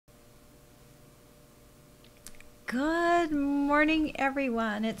Good morning,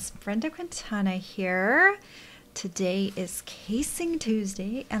 everyone. It's Brenda Quintana here. Today is Casing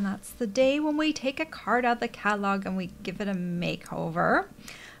Tuesday, and that's the day when we take a card out of the catalog and we give it a makeover.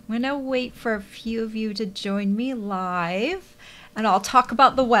 I'm going to wait for a few of you to join me live, and I'll talk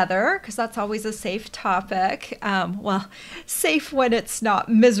about the weather because that's always a safe topic. Well, safe when it's not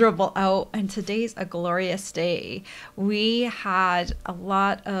miserable out, and today's a glorious day. We had a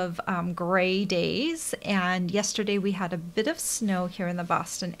lot of gray days, and yesterday we had a bit of snow here in the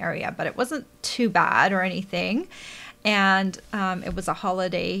Boston area, but it wasn't too bad or anything. And it was a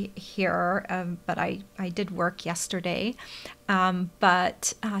holiday here, but I did work yesterday.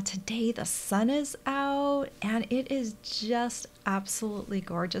 But today the sun is out and it is just absolutely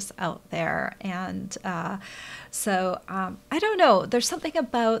gorgeous out there. And so I don't know, there's something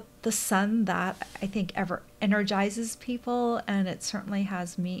about the sun that I think ever energizes people, and it certainly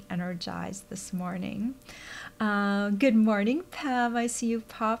has me energized this morning. Good morning, Pam. I see you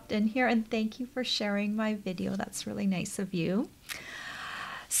popped in here, and thank you for sharing my video. That's really nice of you.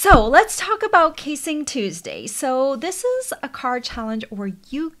 So let's talk about Casing Tuesday. So this is a card challenge where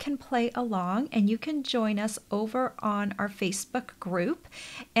you can play along and you can join us over on our Facebook group.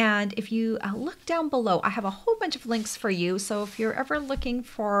 And if you look down below, I have a whole bunch of links for you. So if you're ever looking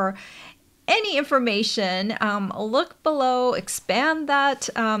for any information, look below, expand that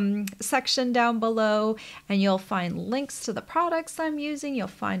section down below, and you'll find links to the products I'm using. You'll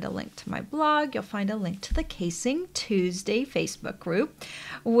find a link to my blog. You'll find a link to the Casing Tuesday Facebook group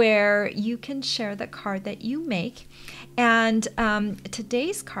where you can share the card that you make. And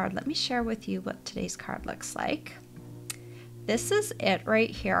today's card, let me share with you what today's card looks like. This is it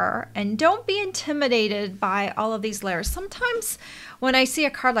right here, and don't be intimidated by all of these layers. Sometimes when I see a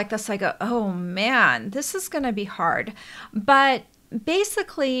card like this, I go, oh man, this is going to be hard. But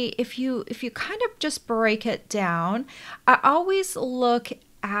basically, if you kind of just break it down, I always look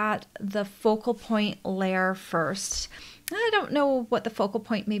at the focal point layer first. I don't know what the focal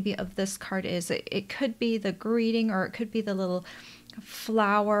point maybe of this card is. It could be the greeting, or it could be the little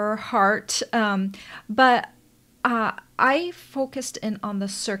flower heart, but I focused in on the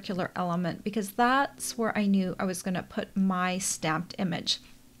circular element because that's where I knew I was going to put my stamped image.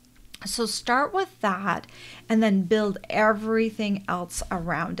 So start with that and then build everything else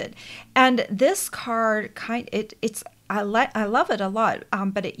around it. And this card I love it a lot,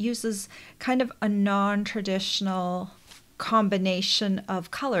 but it uses kind of a non-traditional combination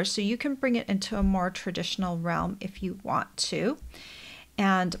of colors, so you can bring it into a more traditional realm if you want to.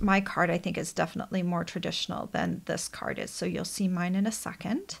 And my card, I think, is definitely more traditional than this card is. So you'll see mine in a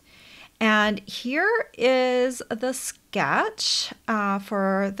second. And here is the sketch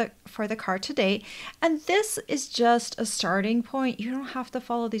for the card today. And this is just a starting point. You don't have to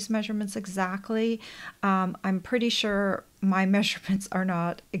follow these measurements exactly. I'm pretty sure my measurements are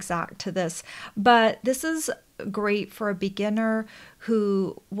not exact to this, but this is great for a beginner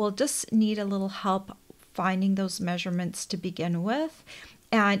who will just need a little help finding those measurements to begin with.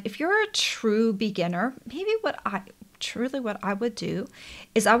 And if you're a true beginner, maybe what I would do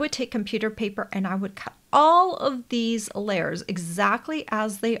is I would take computer paper and I would cut all of these layers exactly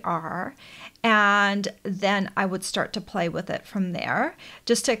as they are, and then I would start to play with it from there,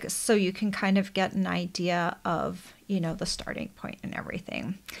 just so you can kind of get an idea of, the starting point and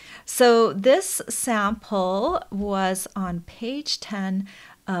everything. So this sample was on page 10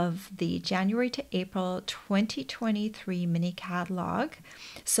 of the January to April 2023 mini catalog.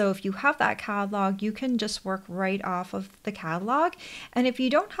 So if you have that catalog, you can just work right off of the catalog. And if you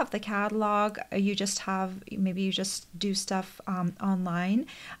don't have the catalog, maybe you just do stuff online,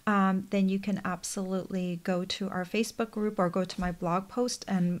 then you can absolutely go to our Facebook group or go to my blog post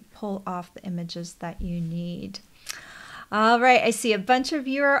and pull off the images that you need. All right, I see a bunch of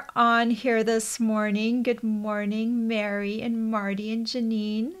you are on here this morning. Good morning, Mary and Marty and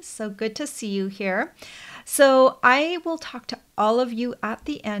Janine. So good to see you here. So I will talk to all of you at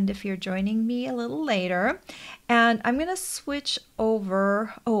the end if you're joining me a little later. And I'm going to switch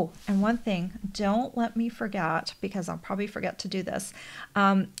over. Oh, and one thing, don't let me forget, because I'll probably forget to do this.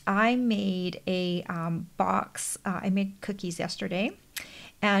 I made a box. I made cookies yesterday.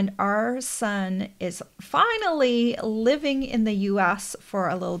 And our son is finally living in the US for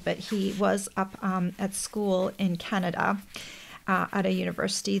a little bit. He was up at school in Canada at a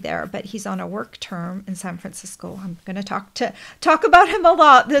university there, but he's on a work term in San Francisco. I'm going to talk about him a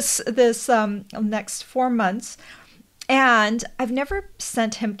lot this next 4 months. And I've never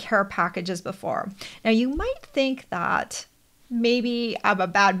sent him care packages before. Now you might think that maybe I'm a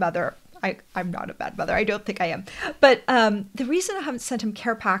bad mother. I'm not a bad mother. I don't think I am. But the reason I haven't sent him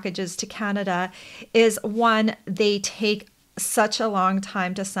care packages to Canada is, one, they take such a long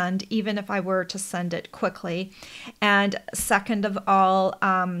time to send, even if I were to send it quickly. And second of all,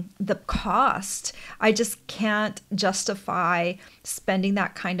 the cost. I just can't justify spending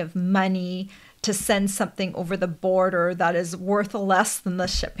that kind of money to send something over the border that is worth less than the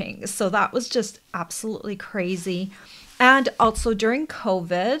shipping. So that was just absolutely crazy. And also during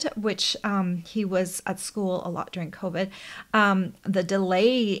COVID, which he was at school a lot during COVID, the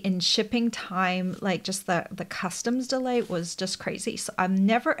delay in shipping time, like just the customs delay, was just crazy. So I've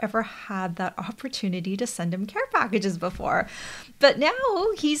never ever had that opportunity to send him care packages before. But now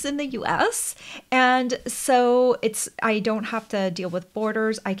he's in the US, and so I don't have to deal with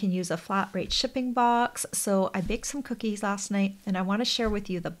borders. I can use a flat rate shipping box. So I baked some cookies last night, and I want to share with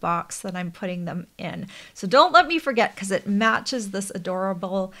you the box that I'm putting them in. So don't let me forget, because it matches this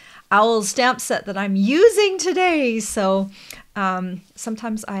adorable owl stamp set that I'm using today. So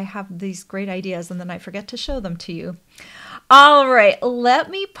sometimes I have these great ideas and then I forget to show them to you. All right, let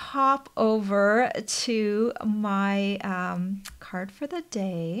me pop over to my card for the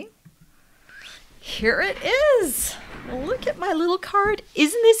day. Here it is. Look at my little card.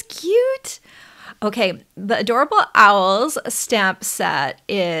 Isn't this cute? Okay, the Adorable Owls stamp set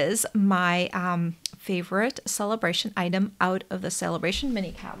is my favorite Sale-a-bration item out of the Sale-a-bration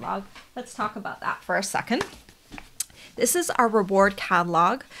mini catalog. Let's talk about that for a second. This is our reward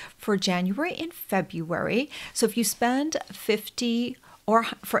catalog for January and February. So if you spend $50, or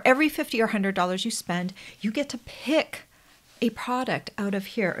for every $50 or $100 you spend, you get to pick a product out of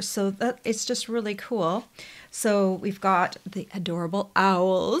here. So that it's just really cool. So we've got the Adorable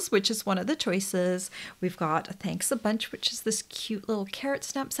Owls, which is one of the choices. We've got Thanks a Bunch, which is this cute little carrot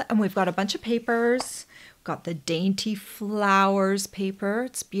stamp set. And we've got a bunch of papers. We've got the Dainty Flowers paper.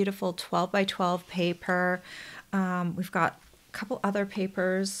 It's beautiful 12 by 12 paper. We've got a couple other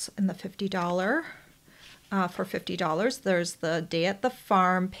papers in the $50. For $50. There's the Day at the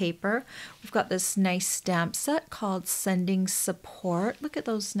Farm paper. We've got this nice stamp set called Sending Support. Look at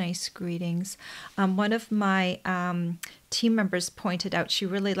those nice greetings. One of my team members pointed out she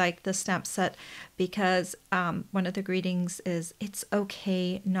really liked the stamp set because one of the greetings is, "It's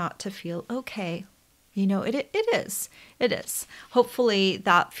okay not to feel okay." You know, it is. It is. Hopefully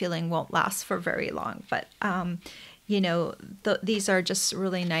that feeling won't last for very long. But, you know, these are just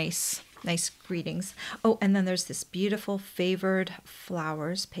really nice greetings. Oh, and then there's this beautiful Favored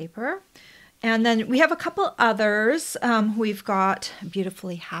Flowers paper. And then we have a couple others. We've got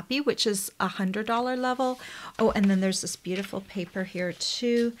Beautifully Happy, which is $100 level. Oh, and then there's this beautiful paper here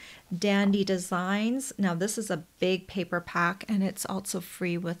too, Dandy Designs. Now this is a big paper pack, and it's also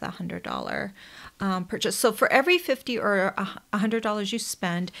free with a $100 purchase. So for every $50 or $100 you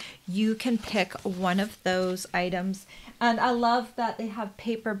spend, you can pick one of those items. And I love that they have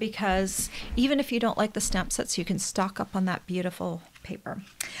paper, because even if you don't like the stamp sets, you can stock up on that beautiful paper.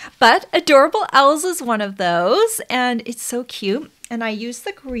 But Adorable Owls is one of those, and it's so cute. And I use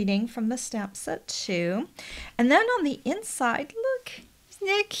the greeting from the stamp set too. And then on the inside, look, isn't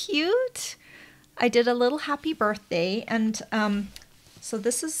it cute? I did a little happy birthday, and so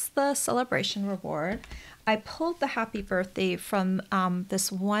this is the Sale-a-bration reward. I pulled the happy birthday from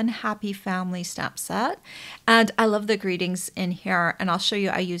this One Happy Family stamp set, and I love the greetings in here, and I'll show you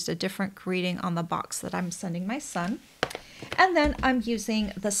I used a different greeting on the box that I'm sending my son. And then I'm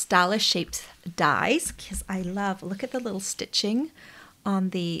using the stylish shaped dies, because I love, look at the little stitching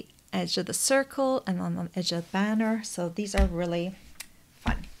on the edge of the circle and on the edge of the banner. So these are really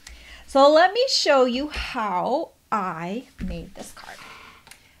fun. So let me show you how I made this card.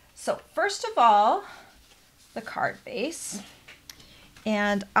 So first of all, the card base,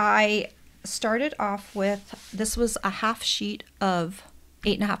 and I started off with, this was a half sheet of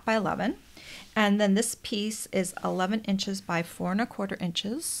 8.5 by 11, and then this piece is 11 inches by 4 1/4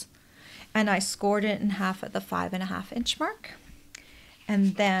 inches, and I scored it in half at the 5.5 inch mark.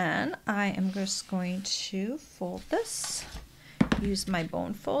 And then I am just going to fold this, use my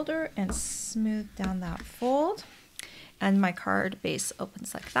bone folder and smooth down that fold, and my card base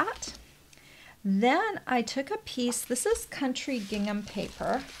opens like that. Then I took a piece, this is Country Gingham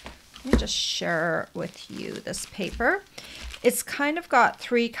paper. Let me just share with you this paper. It's kind of got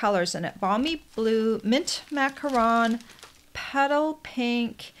 3 colors in it: Balmy Blue, Mint Macaron, Petal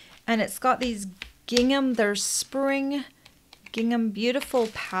Pink, and it's got these gingham, they're spring gingham, beautiful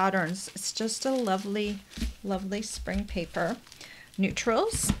patterns. It's just a lovely, lovely spring paper.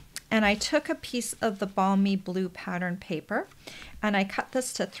 Neutrals. And I took a piece of the Balmy Blue pattern paper, and I cut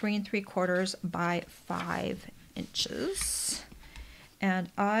this to 3 3/4 by 5 inches. And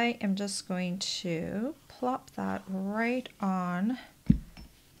I am just going to plop that right on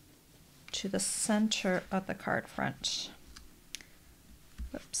to the center of the card front.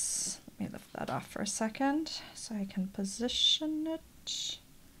 Whoops, let me lift that off for a second so I can position it.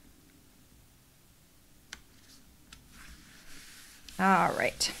 All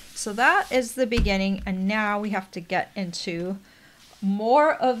right, so that is the beginning, and now we have to get into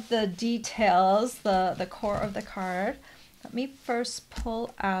more of the details, the core of the card. Let me first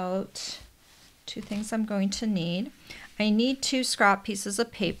pull out two things I'm going to need. I need 2 scrap pieces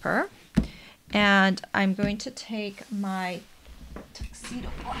of paper, and I'm going to take my tuxedo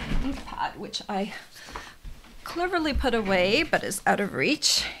ink pad, which I cleverly put away but is out of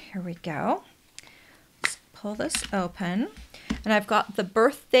reach. Here we go. Let's pull this open, and I've got the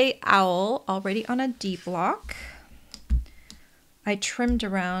birthday owl already on a D block. I trimmed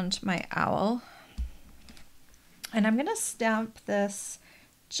around my owl, and I'm going to stamp this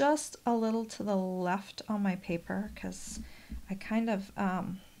just a little to the left on my paper because I kind of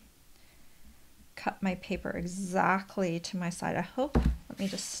cut my paper exactly to my side. I hope, let me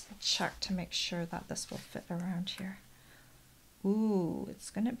just check to make sure that this will fit around here. Ooh,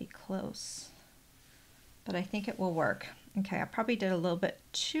 it's going to be close, but I think it will work. Okay, I probably did a little bit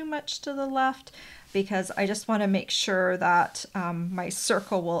too much to the left because I just want to make sure that my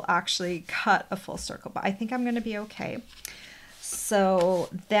circle will actually cut a full circle, but I think I'm going to be okay. So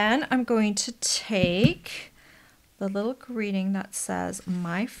then I'm going to take the little greeting that says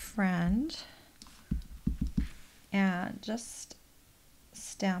 "My friend" and just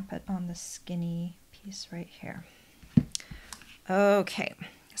stamp it on the skinny piece right here. Okay,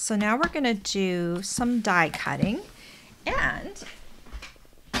 so now we're going to do some die cutting. And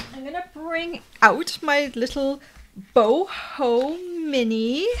I'm going to bring out my little boho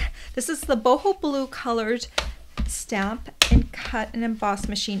mini. This is the boho blue colored stamp and cut and emboss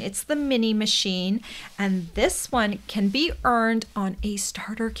machine. It's the mini machine, and this one can be earned on a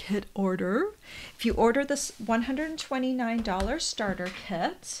starter kit order. If you order this $129 starter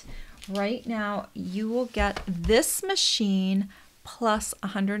kit, right now you will get this machine plus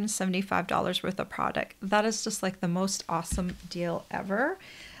 $175 worth of product. That is just like the most awesome deal ever.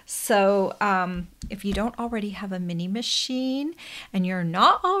 So if you don't already have a mini machine and you're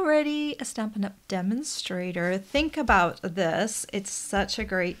not already a Stampin' Up! Demonstrator, think about this. It's such a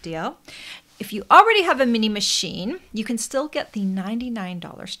great deal. If you already have a mini machine, you can still get the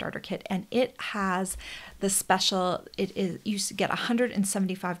 $99 starter kit, and it has the special, you get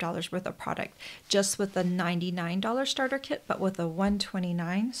 $175 worth of product just with the $99 starter kit, but with a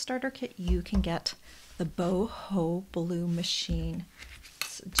 $129 starter kit, you can get the boho blue machine.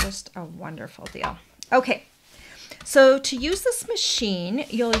 It's just a wonderful deal. Okay, so to use this machine,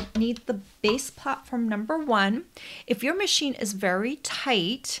 you'll need the base platform number 1. If your machine is very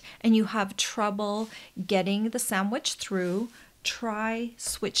tight and you have trouble getting the sandwich through, try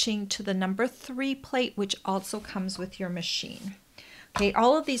switching to the number 3 plate, which also comes with your machine. Okay,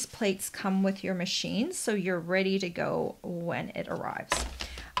 all of these plates come with your machine, so you're ready to go when it arrives.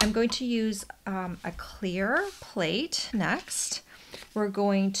 I'm going to use a clear plate next. We're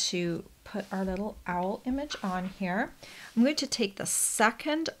going to put our little owl image on here. I'm going to take the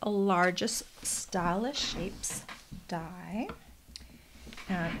second largest Stylish Shapes die,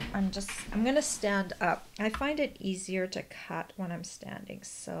 and I'm going to stand up. I find it easier to cut when I'm standing,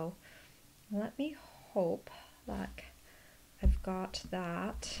 so let me hope that I've got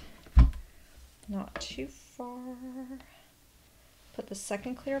that not too far. Put the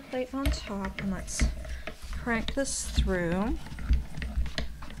second clear plate on top, and let's crank this through.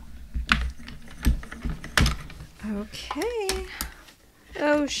 Okay.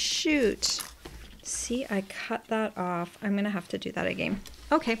 Oh, shoot. See, I cut that off. I'm going to have to do that again.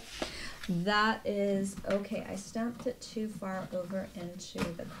 Okay. That is okay. I stamped it too far over into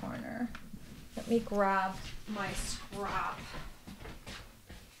the corner. Let me grab my scrap.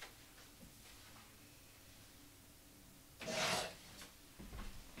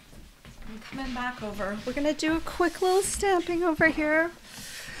 I'm coming back over. We're going to do a quick little stamping over here.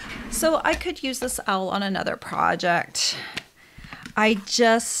 So I could use this owl on another project. I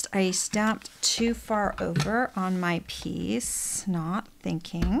stamped too far over on my piece, not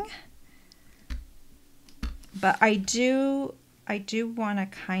thinking. But I do want to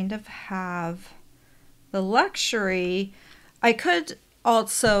kind of have the luxury. I could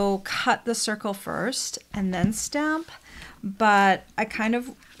also cut the circle first and then stamp, but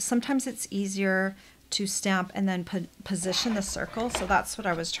sometimes it's easier to stamp and then position the circle, so that's what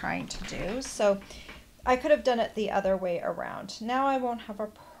I was trying to do. So I could have done it the other way around. Now I won't have a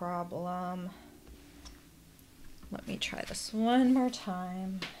problem. let me try this one more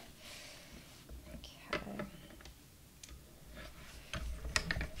time. Okay.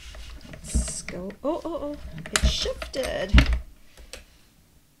 Let's go. Oh, it shifted.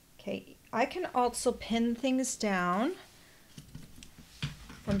 Okay, I can also pin things down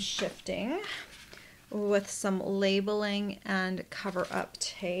from shifting with some labeling and cover up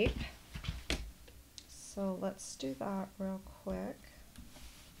tape. So let's do that real quick.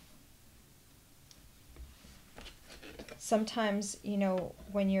 Sometimes, you know,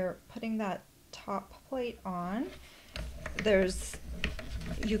 when you're putting that top plate on,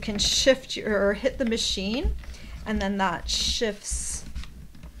 you can shift or hit the machine, and then that shifts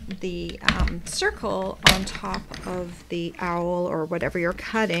the circle on top of the owl or whatever you're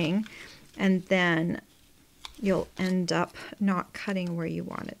cutting, and then you'll end up not cutting where you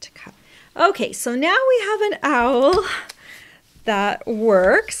want it to cut. Okay, so now we have an owl that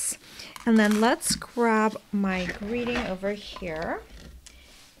works. And then let's grab my greeting over here.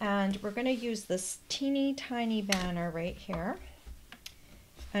 And we're going to use this teeny tiny banner right here.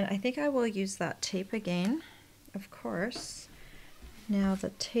 And I think I will use that tape again, of course. Now the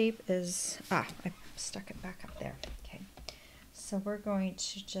tape is, I stuck it back up there. Okay, so we're going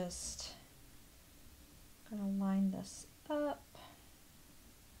to just line this up.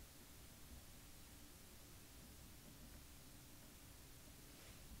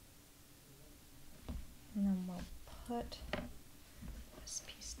 And then we'll put this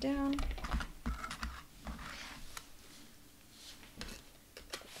piece down. Put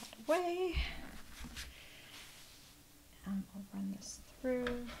that away. And we'll run this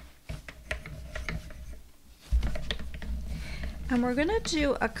through. And we're going to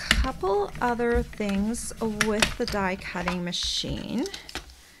do a couple other things with the die cutting machine.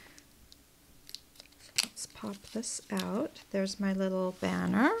 Let's pop this out. There's my little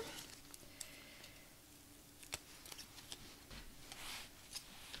banner.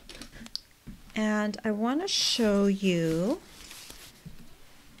 And I want to show you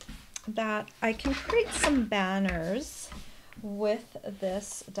that I can create some banners with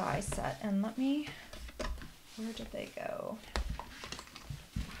this die set. And let me, where did they go?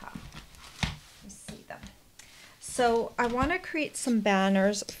 Aha, let me see them. So I want to create some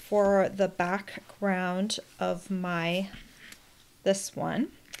banners for the background of this one.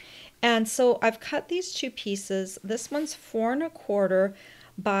 And so I've cut these two pieces. This one's 4 1/4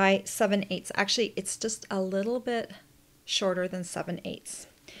 by 7/8. Actually, it's just a little bit shorter than 7/8.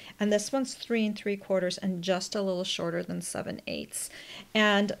 And this one's 3 3/4 and just a little shorter than 7/8.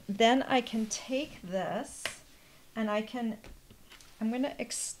 And then I can take this and I'm going to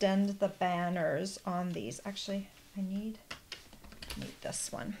extend the banners on these. Actually, I need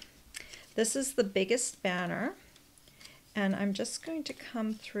this one. This is the biggest banner. And I'm just going to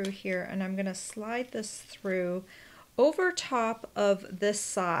come through here and I'm going to slide this through over top of this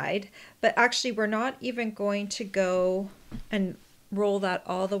side, but actually we're not even going to go and roll that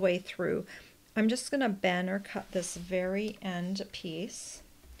all the way through. I'm just going to banner cut this very end piece.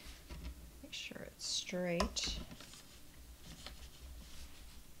 Make sure it's straight.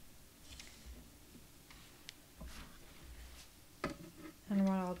 And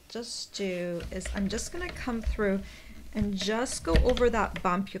what I'll just do is I'm just going to come through and just go over that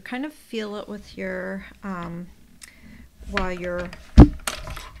bump. You kind of feel it with your while you're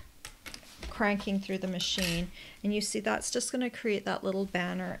cranking through the machine, and you see that's just going to create that little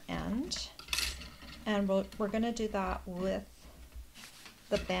banner end. And we're going to do that with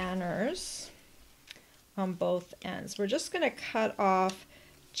the banners on both ends. We're just going to cut off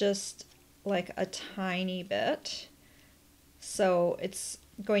just like a tiny bit, so it's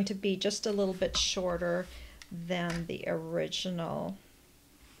going to be just a little bit shorter than the original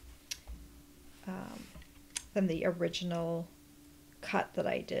cut that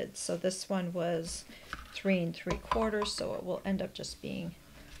I did. So this one was 3 3/4, so it will end up just being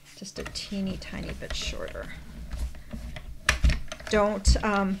just a teeny tiny bit shorter.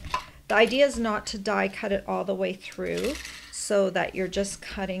 The idea is not to die cut it all the way through, so that you're just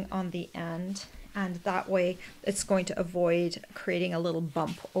cutting on the end, and that way it's going to avoid creating a little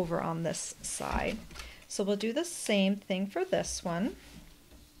bump over on this side. So we'll do the same thing for this one.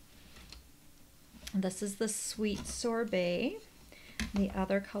 This is the Sweet Sorbet. The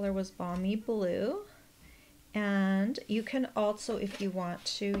other color was Balmy Blue. And you can also, if you want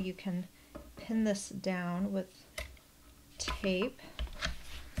to, you can pin this down with tape.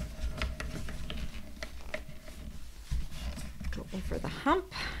 Go over the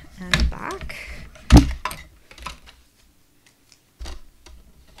hump and back.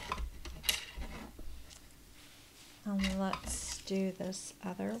 And let's do this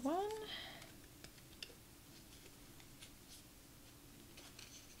other one.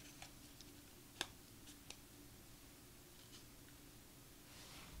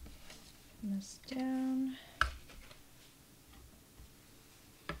 Bring this down.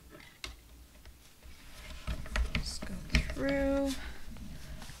 Just go through,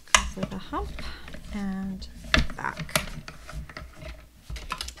 cover the hump, and back.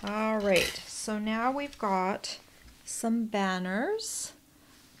 All right, so now we've got some banners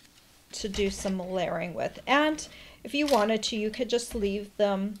to do some layering with. And if you wanted to, you could just leave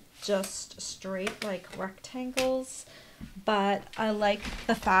them just straight like rectangles. But I like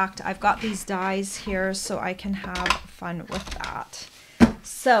the fact I've got these dies here so I can have fun with that.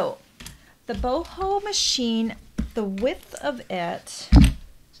 So the boho machine, the width of it,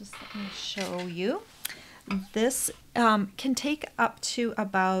 just let me show you. This can take up to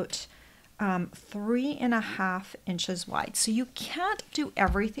about 3.5 inches wide. So you can't do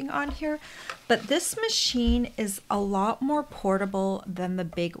everything on here, but this machine is a lot more portable than the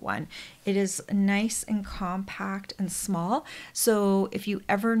big one. It is nice and compact and small. So if you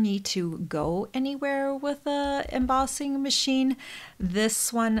ever need to go anywhere with a embossing machine,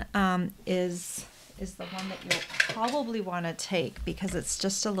 this one is the one that you'll probably want to take because it's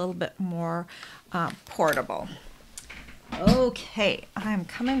just a little bit more portable. Okay, I'm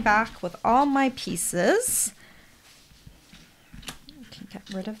coming back with all my pieces. I can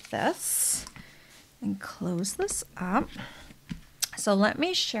get rid of this and close this up. So let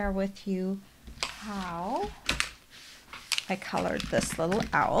me share with you how I colored this little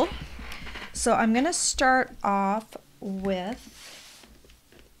owl. So I'm going to start off with,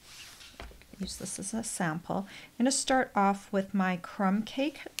 use this as a sample. I'm going to start off with my Crumb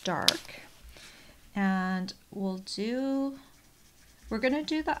Cake Dark. And we're going to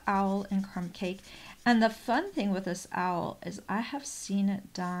do the owl in Crumb Cake. And the fun thing with this owl is I have seen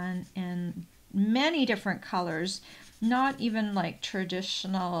it done in many different colors, not even like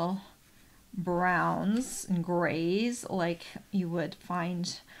traditional browns and grays like you would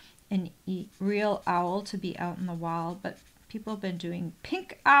find an real owl to be out in the wild, but people have been doing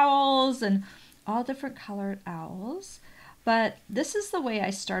pink owls and all different colored owls. But this is the way I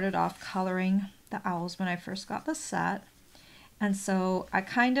started off coloring the owls when I first got the set. And so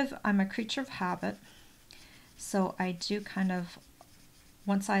I'm a creature of habit. So I do kind of,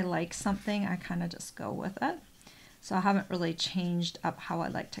 once I like something, I kind of just go with it. So I haven't really changed up how I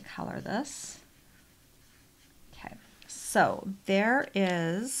like to color this. Okay, so there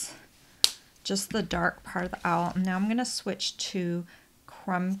is just the dark part of the owl. Now I'm going to switch to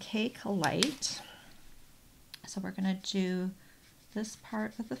Crumb Cake Light. So we're going to do this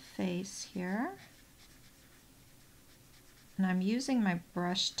part of the face here. And I'm using my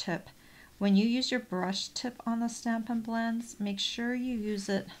brush tip. When you use your brush tip on the Stampin' Blends, make sure you use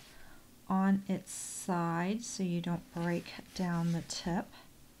it on its side so you don't break down the tip.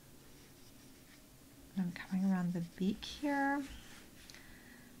 And I'm coming around the beak here.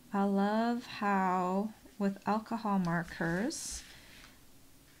 I love how with alcohol markers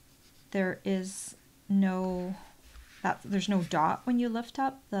there's no dot when you lift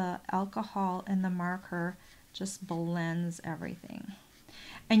up. The alcohol and the marker just blends everything.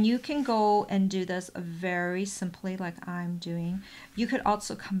 And you can go and do this very simply like I'm doing. You could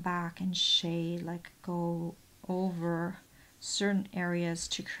also come back and shade, like go over certain areas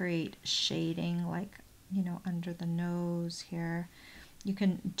to create shading, like, you know, under the nose here. You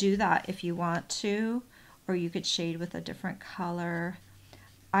can do that if you want to, or you could shade with a different color.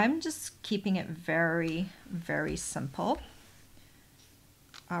 I'm just keeping it very, very simple.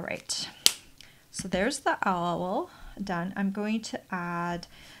 All right, so there's the owl done. I'm going to add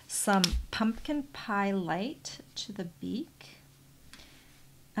some pumpkin pie light to the beak.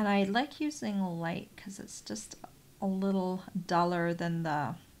 And I like using light because it's just a little duller than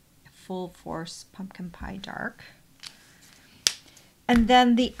the full force pumpkin pie dark. And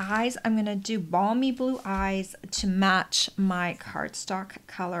then the eyes, I'm going to do balmy blue eyes to match my cardstock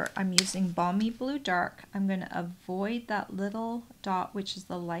color. I'm using balmy blue dark. I'm going to avoid that little dot, which is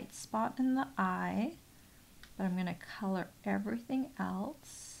the light spot in the eye, but I'm going to color everything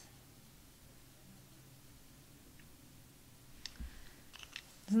else.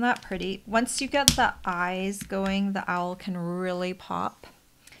 Isn't that pretty? Once you get the eyes going, the owl can really pop.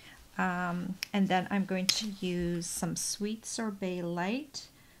 And then I'm going to use some Sweet Sorbet Light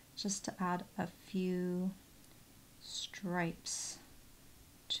just to add a few stripes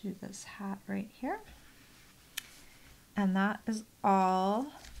to this hat right here. And that is all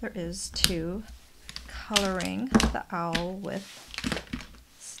there is to coloring the owl with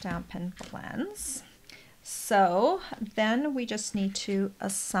Stampin' Blends. So then we just need to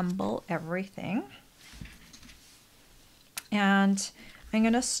assemble everything. And I'm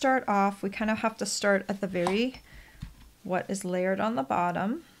going to start off, we kind of have to start at the what is layered on the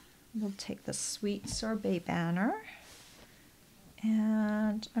bottom. We'll take the sweet sorbet banner,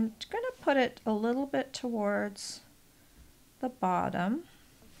 and I'm going to put it a little bit towards the bottom.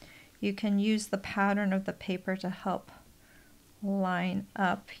 You can use the pattern of the paper to help line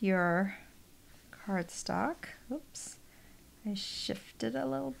up your cardstock. Oops, I shifted a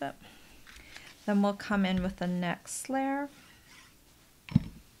little bit. Then we'll come in with the next layer.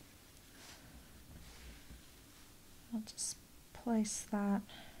 I'll just place that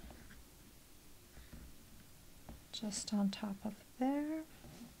just on top of there.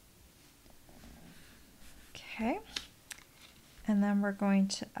 Okay. And then we're going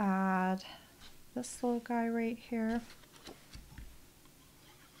to add this little guy right here.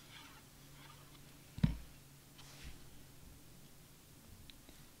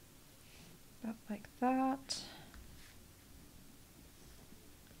 About like that.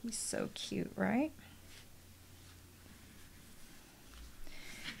 He's so cute, right?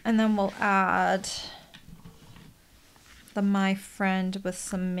 And then we'll add the My Friend with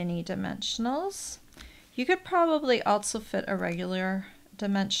some mini dimensionals. You could probably also fit a regular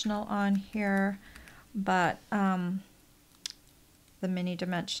dimensional on here, but the mini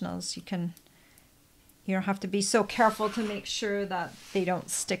dimensionals, you don't have to be so careful to make sure that they don't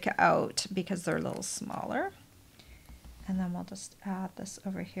stick out because they're a little smaller. And then we'll just add this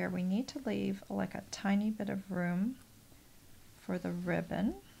over here. We need to leave like a tiny bit of room for the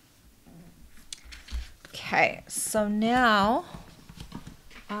ribbon. Okay, so now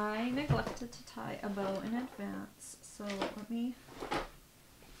I neglected to tie a bow in advance, so let me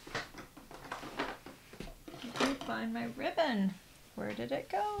find my ribbon. Where did it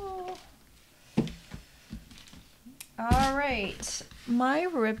go? All right, my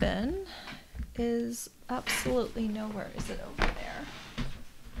ribbon is absolutely nowhere. Is it over there?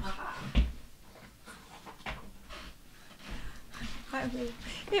 Aha.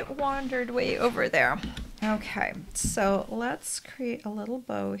 It wandered way over there. Okay, so let's create a little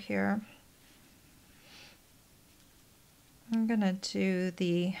bow here. I'm gonna do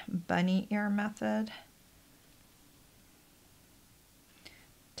the bunny ear method,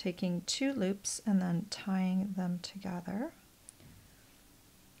 taking 2 loops and then tying them together.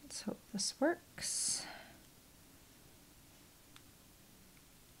 Let's hope this works.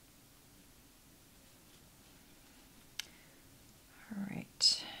 All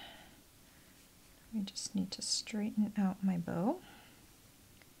right, I just need to straighten out my bow.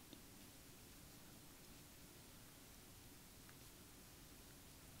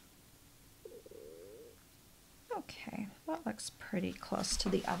 Okay, that looks pretty close to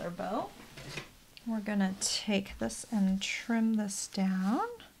the other bow. We're gonna take this and trim this down.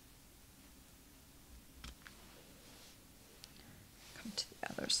 Come to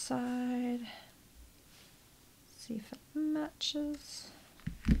the other side. See if it matches.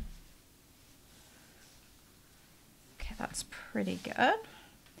 Okay, that's pretty good.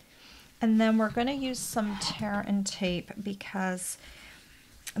 And then we're going to use some tear and tape because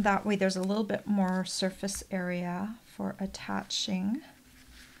that way there's a little bit more surface area for attaching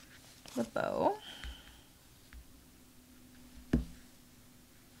the bow.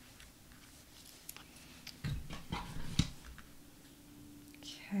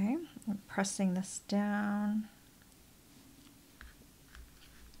 Okay, I'm pressing this down.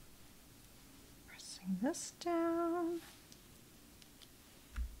 This down.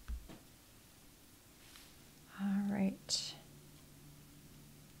 All right.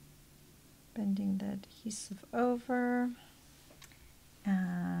 Bending the adhesive over.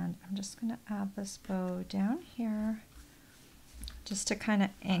 And I'm just going to add this bow down here just to kind of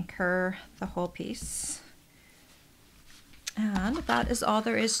anchor the whole piece. And that is all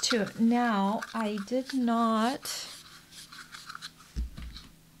there is to it. Now, I did not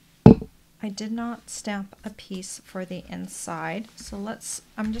stamp a piece for the inside. So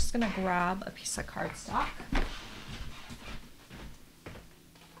I'm just gonna grab a piece of cardstock.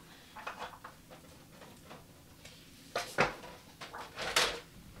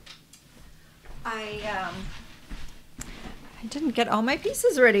 I didn't get all my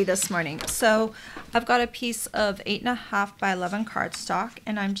pieces ready this morning. So I've got a piece of 8.5 by 11 cardstock,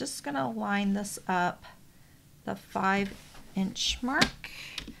 and I'm just gonna line this up the 5-inch mark.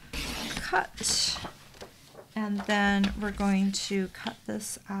 Cut, and then we're going to cut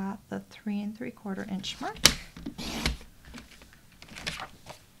this at the 3 3/4 inch mark.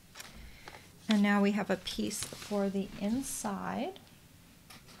 And now we have a piece for the inside.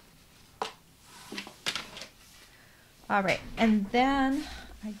 All right, and then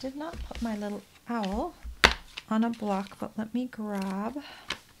I did not put my little owl on a block, but let me grab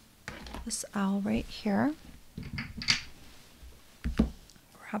this owl right here.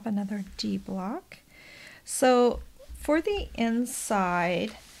 grab another D block. So for the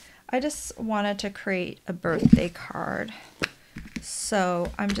inside, I just wanted to create a birthday card.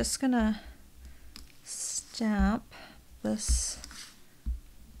 So I'm just gonna stamp this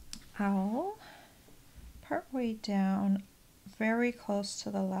owl partway down, very close to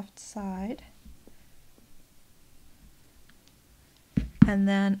the left side. And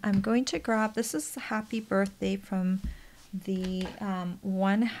then I'm going to grab, this is the Happy Birthday from the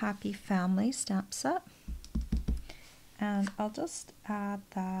One Happy Family stamp set. And I'll just add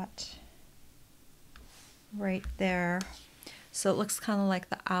that right there. So it looks kind of like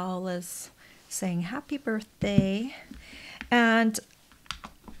the owl is saying happy birthday. And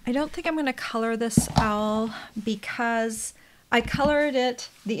I don't think I'm going to color this owl because I colored it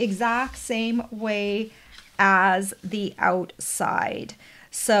the exact same way as the outside.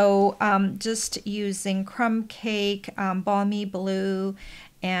 So just using crumb cake, balmy blue,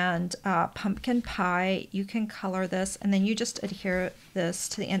 and pumpkin pie, you can color this and then you just adhere this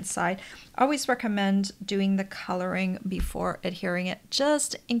to the inside. I always recommend doing the coloring before adhering it,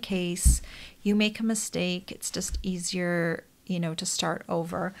 just in case you make a mistake. It's just easier, you know, to start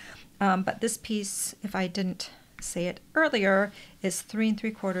over. But this piece, if I didn't say it earlier, is 3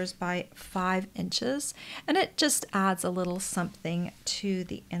 3/4 by 5 inches, and it just adds a little something to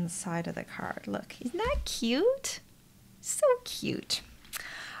the inside of the card. Look, isn't that cute? So cute.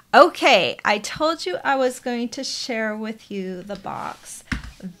 Okay, I told you I was going to share with you the box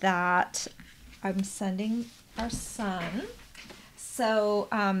that I'm sending our son. So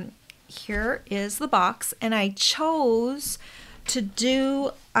here is the box, and I chose to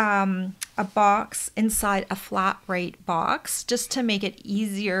do a box inside a flat rate box just to make it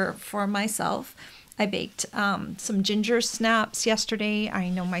easier for myself. I baked some ginger snaps yesterday. I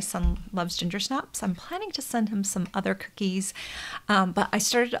know my son loves ginger snaps. I'm planning to send him some other cookies, but I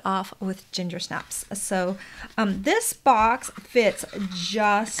started off with ginger snaps. So this box fits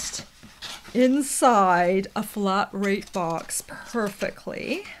just inside a flat rate box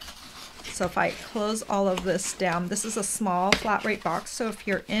perfectly. So if I close all of this down, this is a small flat rate box. So if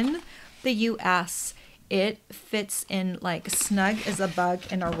you're in the US, it fits in like snug as a bug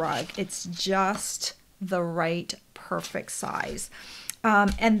in a rug. It's just the right perfect size.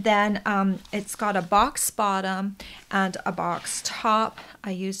 And then it's got a box bottom and a box top.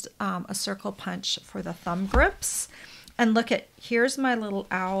 I used a circle punch for the thumb grips. And look at, here's my little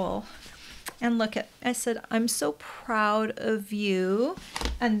owl. And look at, I said, I'm so proud of you.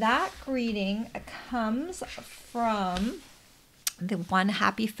 And that greeting comes from the One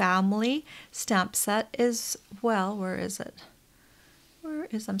Happy Family stamp set as well. Where is it? Where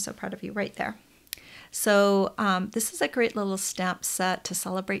is, I'm so proud of you, right there. So this is a great little stamp set to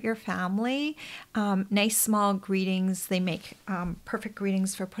celebrate your family. Nice small greetings. They make perfect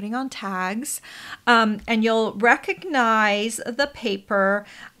greetings for putting on tags. And you'll recognize the paper.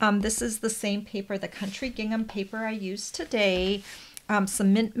 This is the same paper, the Country Gingham paper I used today.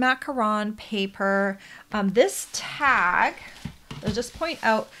 Some mint macaron paper. This tag, I'll just point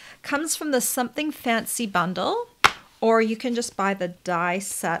out, comes from the Something Fancy bundle. Or you can just buy the die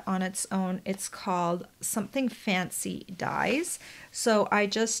set on its own. It's called Something Fancy Dies. So I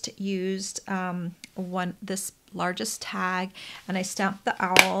just used this largest tag, and I stamped the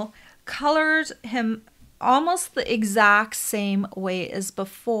owl, colored him almost the exact same way as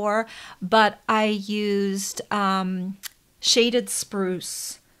before, but I used shaded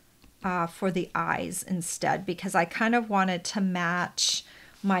spruce for the eyes instead, because I kind of wanted to match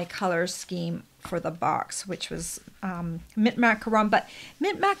my color scheme for the box, which was mint macaron, but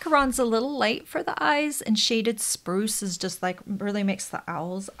mint macaron's a little light for the eyes, and shaded spruce is just like really makes the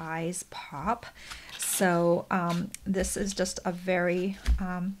owl's eyes pop. So this is just a very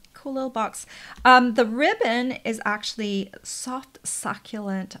cool little box. The ribbon is actually soft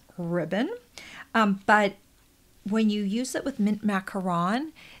succulent ribbon, but when you use it with mint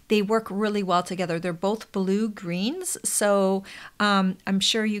macaron, they work really well together. They're both blue greens, so I'm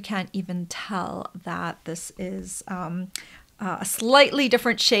sure you can't even tell that this is a slightly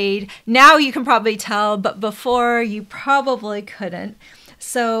different shade. Now you can probably tell, but before you probably couldn't.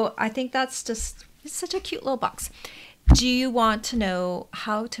 So I think that's just, it's such a cute little box. Do you want to know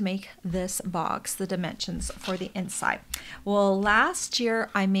how to make this box, the dimensions for the inside? Well, last year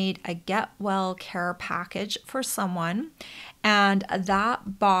I made a Get Well care package for someone, and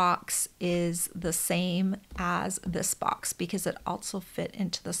that box is the same as this box because it also fit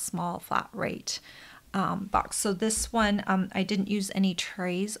into the small flat rate box. So this one, I didn't use any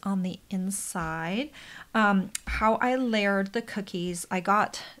trays on the inside. How I layered the cookies, I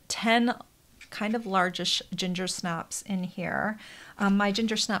got 10 kind of largish ginger snaps in here. My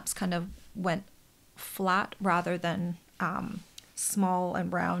ginger snaps kind of went flat rather than small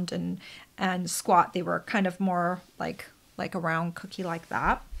and round and squat. They were kind of more like a round cookie like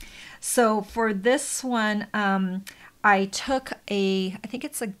that. So for this one, I took I think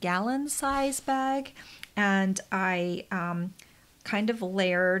it's a gallon size bag, and I kind of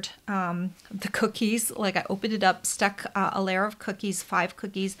layered the cookies. Like I opened it up, stuck a layer of cookies, 5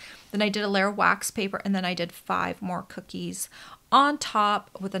 cookies. Then I did a layer of wax paper, and then I did 5 more cookies on top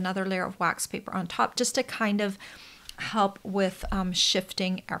with another layer of wax paper on top, just to kind of help with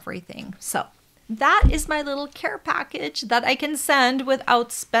shifting everything. So that is my little care package that I can send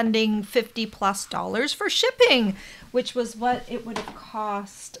without spending $50+ for shipping, which was what it would have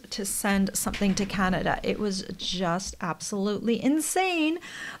cost to send something to Canada. It was just absolutely insane.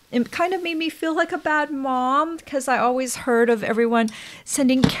 It kind of made me feel like a bad mom, because I always heard of everyone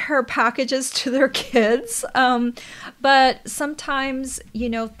sending care packages to their kids. But sometimes, you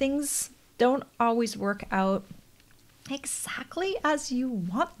know, things don't always work out exactly as you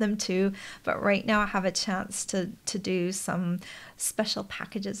want them to, but right now I have a chance to do some special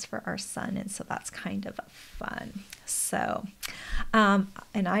packages for our son, and so that's kind of fun. So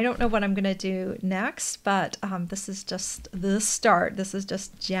and I don't know what I'm gonna do next, but this is just the start. This is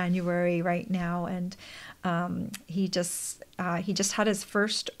just January right now, and he just had his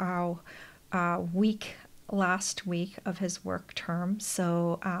first week last week of his work term,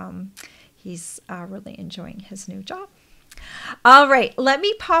 so he's really enjoying his new job. All right, let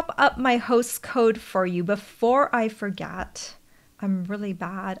me pop up my host code for you before I forget. I'm really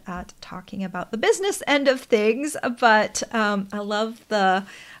bad at talking about the business end of things, but I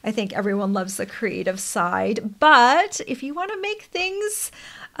think everyone loves the creative side. But if you want to make things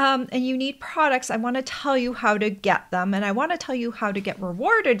and you need products, I want to tell you how to get them, and I want to tell you how to get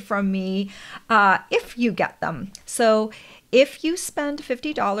rewarded from me if you get them. So if you spend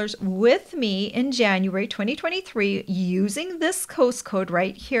 $50 with me in January 2023 using this host code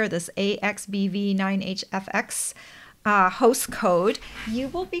right here, this AXBV9HFX host code, you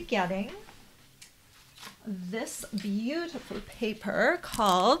will be getting this beautiful paper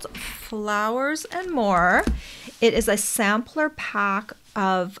called Flowers and More. It is a sampler pack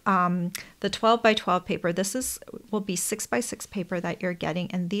of the 12 by 12 paper. This will be 6 by 6 paper that you're getting,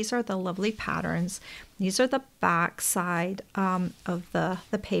 and these are the lovely patterns. These are the back side of the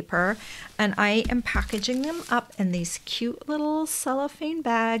paper, and I am packaging them up in these cute little cellophane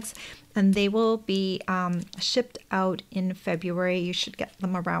bags, and they will be shipped out in February. You should get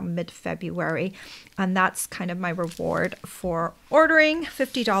them around mid-February, and that's kind of my reward for ordering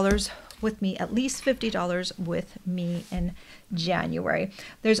 $50 with me, at least $50 with me in January.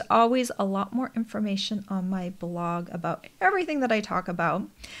 There's always a lot more information on my blog about everything that I talk about.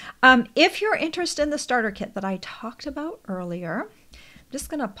 If you're interested in the starter kit that I talked about earlier, I'm just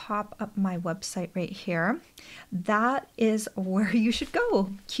going to pop up my website right here. That is where you should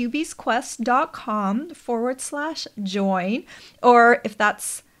go, cubiesquest.com/join, or if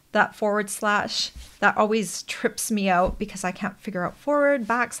that's that / that always trips me out because I can't figure out /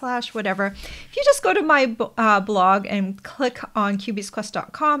 whatever. If you just go to my blog and click on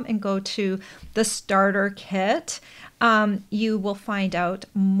cubiesquest.com and go to the starter kit, you will find out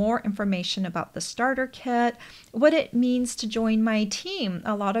more information about the starter kit, what it means to join my team.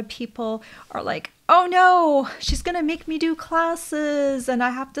 A lot of people are like, oh no, she's gonna make me do classes and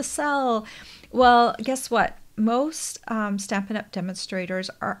I have to sell. Well, guess what? Most Stampin' Up! Demonstrators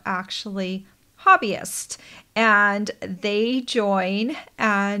are actually hobbyists, and they join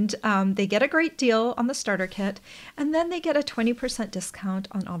and they get a great deal on the starter kit, and then they get a 20% discount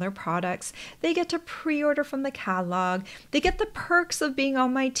on all their products. They get to pre-order from the catalog. They get the perks of being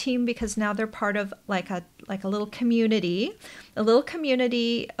on my team because now they're part of like a little community of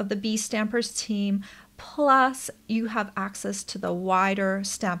the Bee Stampers team. Plus, you have access to the wider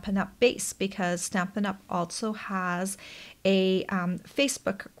Stampin' Up! Base because Stampin' Up! Also has a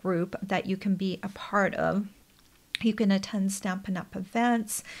Facebook group that you can be a part of. You can attend Stampin' Up!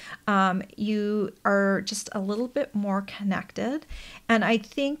 Events. You are just a little bit more connected. And I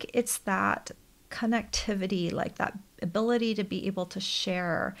think it's that connectivity, like that ability to be able to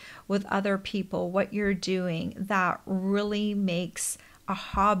share with other people what you're doing, that really makes a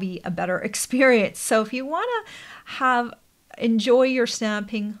hobby a better experience. So if you want to enjoy your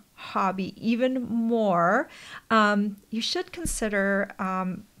stamping hobby even more, you should consider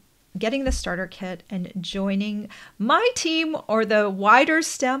getting the starter kit and joining my team or the wider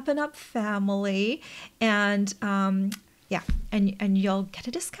Stampin' Up! Family, and yeah, and you'll get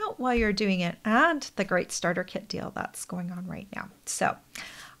a discount while you're doing it, and the great starter kit deal that's going on right now. So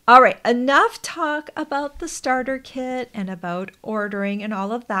All right, enough talk about the starter kit and about ordering and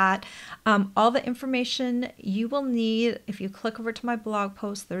all of that. All the information you will need, if you click over to my blog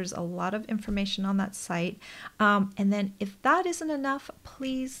post, there's a lot of information on that site. And then if that isn't enough,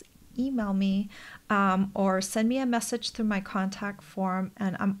 please email me or send me a message through my contact form,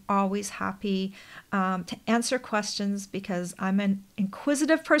 and I'm always happy to answer questions because I'm an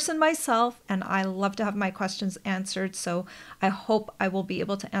inquisitive person myself and I love to have my questions answered. So I hope I will be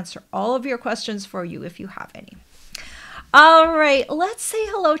able to answer all of your questions for you if you have any. All right, let's say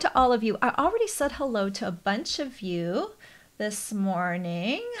hello to all of you. I already said hello to a bunch of you this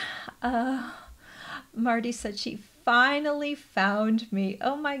morning. Marty said she finally found me.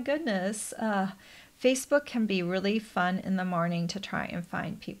 Oh my goodness. Facebook can be really fun in the morning to try and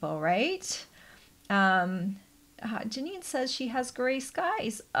find people, right? Janine says she has gray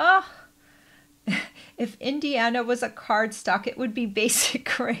skies. Oh, if Indiana was a cardstock, it would be basic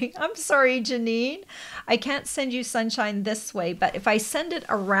gray. I'm sorry, Janine. I can't send you sunshine this way, but if I send it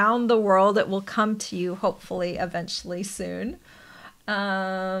around the world, it will come to you hopefully eventually soon.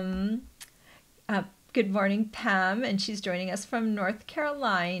 Good morning, Pam, and she's joining us from North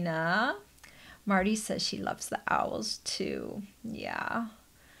Carolina. Marty says she loves the owls too. Yeah.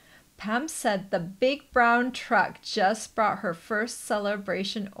 Pam said the big brown truck just brought her first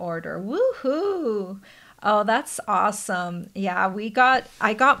Sale-a-bration order. Woohoo! Oh, that's awesome. Yeah,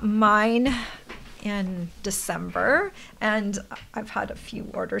 I got mine in December, and I've had a few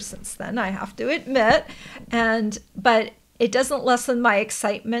orders since then, I have to admit. But it doesn't lessen my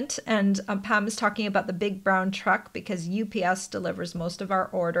excitement, and Pam is talking about the big brown truck because UPS delivers most of our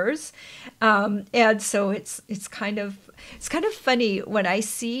orders, and so it's kind of funny when I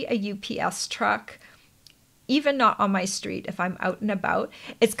see a UPS truck, even not on my street, if I'm out and about.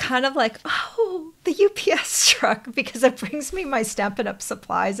 It's kind of like, oh, the UPS truck, because it brings me my Stampin' Up!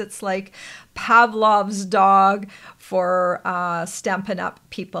 Supplies. It's like Pavlov's dog for Stampin' Up!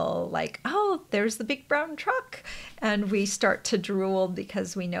 People. Like, oh, there's the big brown truck. And we start to drool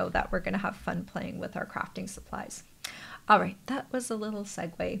because we know that we're going to have fun playing with our crafting supplies. All right, that was a little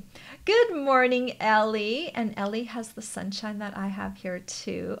segue. Good morning, Ellie. And Ellie has the sunshine that I have here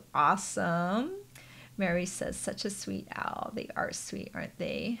too. Awesome. Mary says, such a sweet owl. They are sweet, aren't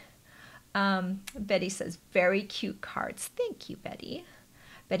they? Betty says, very cute cards. Thank you, Betty.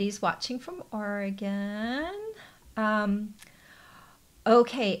 Betty's watching from Oregon.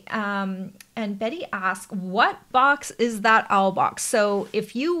 Okay, and Betty asked, what box is that owl box? So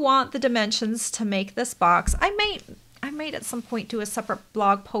if you want the dimensions to make this box, I might at some point do a separate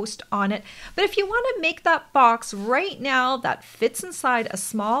blog post on it. But if you want to make that box right now that fits inside a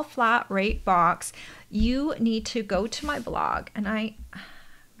small flat rate box, you need to go to my blog. And I'm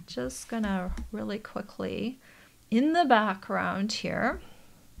just gonna really quickly, in the background here,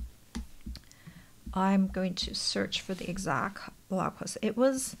 I'm going to search for the exact blog post. It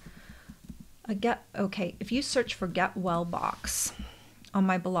was if you search for Get Well box on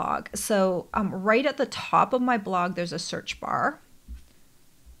my blog. So right at the top of my blog, there's a search bar.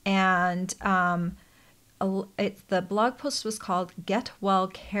 And the blog post was called Get Well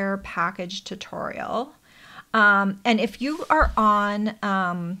Care Package Tutorial. And if you are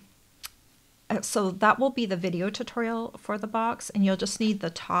on, so that will be the video tutorial for the box, and you'll just need the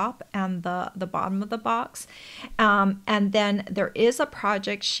top and the bottom of the box. And then there is a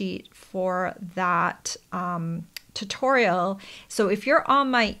project sheet for that tutorial. So if you're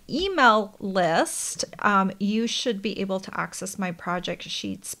on my email list, you should be able to access my project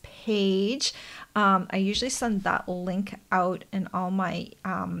sheets page. I usually send that link out in all my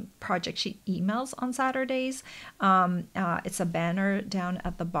project sheet emails on Saturdays. It's a banner down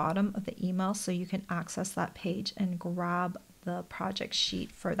at the bottom of the email, so you can access that page and grab the project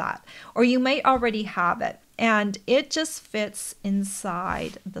sheet for that. Or you might already have it, and it just fits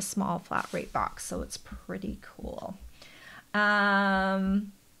inside the small flat rate box, so it's pretty cool.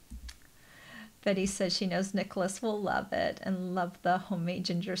 Betty says she knows Nicholas will love it and love the homemade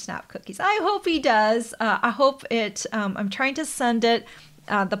ginger snap cookies. I hope he does. I hope it, I'm trying to send it.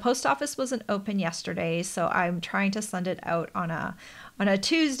 The post office wasn't open yesterday, so I'm trying to send it out on a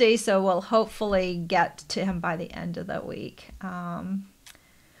Tuesday, so we'll hopefully get to him by the end of the week.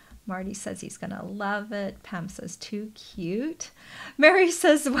 Marty says he's gonna love it. Pam says too cute. Mary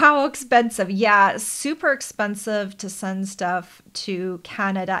says, wow, expensive. Yeah, super expensive to send stuff to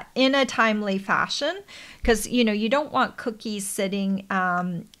Canada in a timely fashion, because you don't want cookies sitting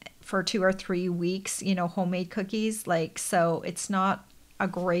for 2 or 3 weeks, homemade cookies. So it's not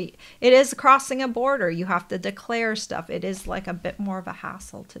it is crossing a border. You have to declare stuff. It is like a bit more of a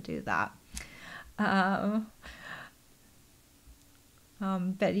hassle to do that.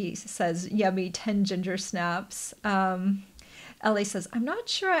 Betty says, yummy 10 ginger snaps. Ellie says, I'm not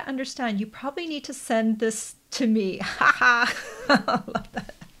sure I understand. You probably need to send this to me. Ha ha. Love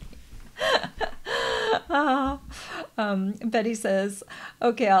that. Betty says,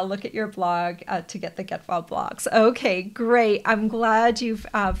 okay, I'll look at your blog to get the Get Well blogs. Okay, great. I'm glad you've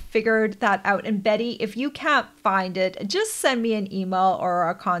figured that out. And Betty, if you can't find it, just send me an email or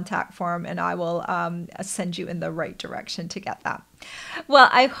a contact form and I will send you in the right direction to get that. Well,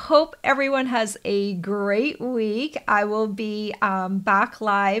 I hope everyone has a great week. I will be back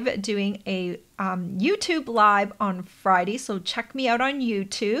live doing a YouTube live on Friday, so check me out on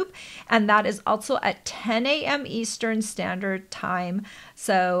YouTube. And that is also at 10 a.m. Eastern Standard Time.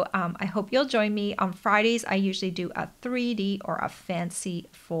 So I hope you'll join me on Fridays. I usually do a 3D or a fancy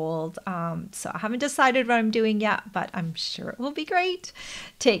fold. So I haven't decided what I'm doing yet, but I'm sure it will be great.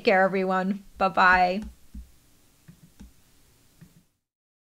 Take care, everyone. Bye-bye.